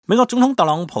美國總統特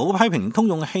朗普批評通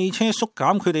用汽車縮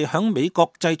減佢哋響美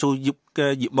國製造業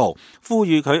嘅業務，呼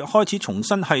籲佢開始重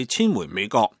新係遷回美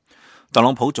國。特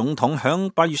朗普總統響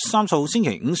8月30號星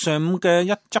期五上午嘅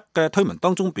一則嘅推文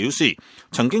當中表示，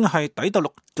曾經係底特律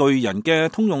巨人嘅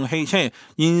通用汽車，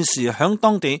現時響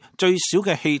當地最小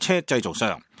嘅汽車製造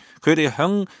商。佢哋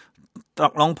響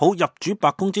特朗普入主白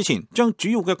宮之前，將主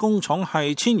要嘅工廠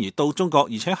係遷移到中國，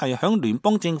而且係響聯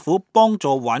邦政府幫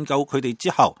助挽救佢哋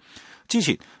之後。之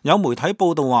前有媒體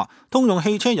報道話，通用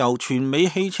汽車由全美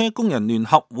汽車工人聯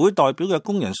合會代表嘅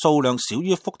工人數量少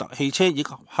於福特汽車以及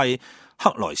係克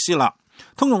萊斯勒。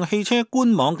通用汽車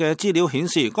官網嘅資料顯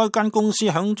示，該間公司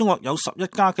響中國有11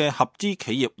家嘅合資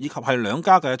企業以及係2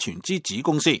家嘅全資子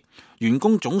公司，員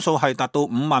工總數係達到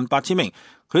58,000名。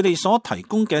佢哋所提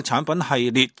供嘅產品系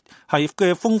列係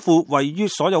嘅豐富，位於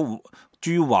所有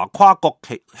駐華跨國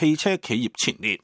汽車企業前列。